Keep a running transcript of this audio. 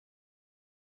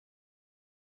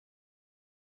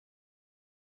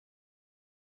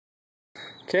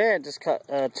Okay, I just caught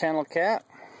a channel cat.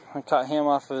 I caught him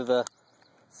off of the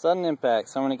Sudden Impact,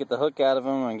 so I'm going to get the hook out of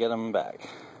him and get him back.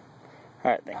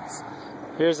 Alright, thanks.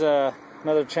 Here's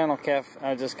another channel cat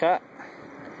I just caught.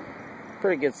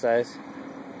 Pretty good size.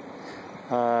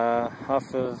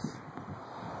 Off of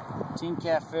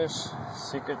TeamCatfish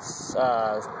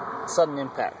Sudden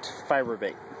Impact fiber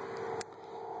bait.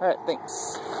 Alright,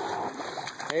 thanks.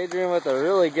 Adrian with a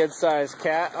really good size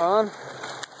cat on.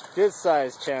 Good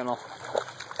size channel.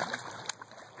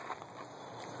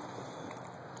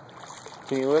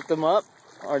 Can you lift them up,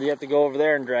 or do you have to go over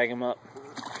there and drag them up?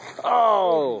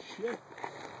 Oh! Shit.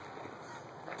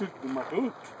 Took my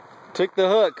hook. Took the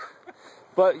hook.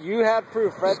 But you have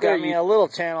proof right there. Got me a little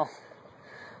channel.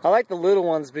 I like the little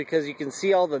ones because you can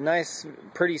see all the nice,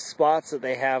 pretty spots that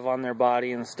they have on their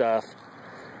body and stuff.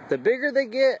 The bigger they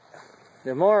get,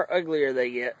 the more uglier they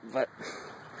get. But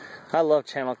I love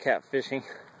channel cat fishing.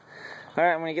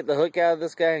 Alright, I'm going to get the hook out of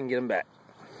this guy and get him back.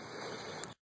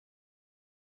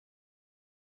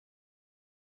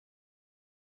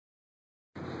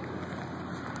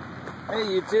 Hey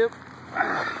YouTube,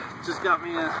 just got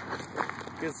me a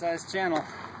good sized channel.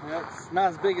 It's not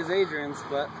as big as Adrian's,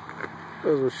 but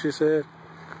That's what she said.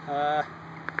 I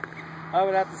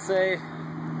would have to say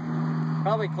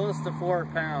probably close to 4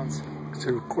 pounds. It's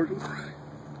recording.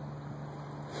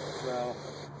 So,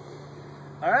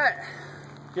 alright,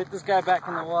 get this guy back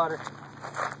in the water.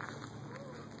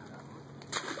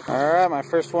 Alright, my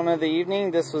first one of the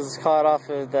evening. This was caught off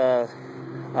of the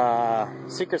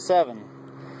Secret 7.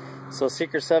 So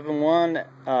Secret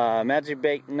 7-1, magic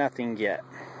bait, nothing yet.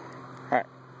 Alright,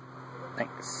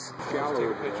 thanks.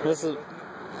 This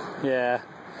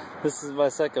is my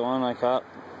second one I caught.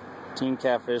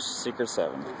 TeamCatfish Secret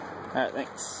 7. Alright,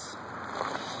 thanks.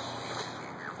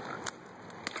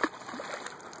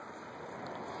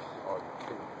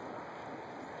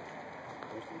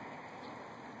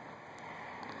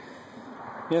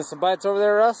 You get some bites over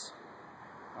there, Russ?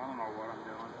 I don't know what I'm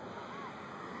doing.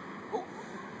 Oh,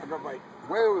 I got bite.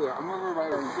 Way over there. I'm over by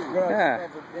Yeah.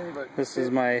 This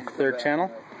is my third channel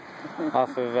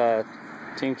off of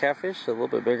TeamCatfish, a little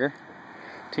bit bigger.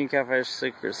 TeamCatfish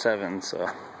Secret 7, so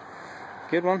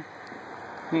good one.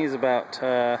 He's about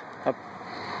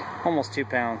almost 2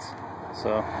 pounds. So,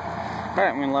 alright,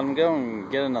 I'm gonna let him go and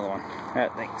get another one.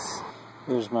 Alright, thanks.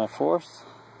 Here's my fourth.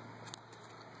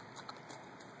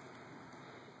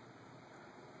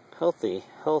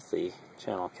 Healthy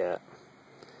channel cat.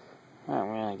 Alright,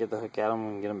 I'm gonna get the hook out of him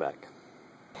and get him back.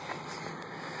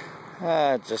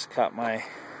 I just caught my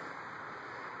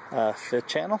fifth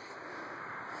channel.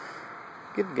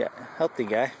 Good guy, healthy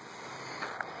guy.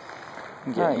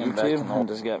 Alright, YouTube, I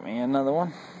just got me another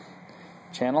one.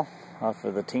 Channel off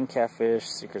of the TeamCatfish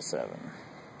Secret 7.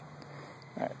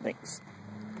 Alright, thanks.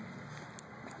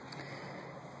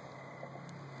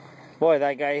 Boy,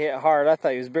 that guy hit hard. I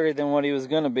thought he was bigger than what he was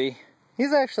gonna be.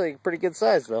 He's actually pretty good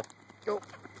size though. Go.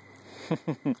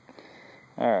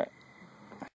 Alright.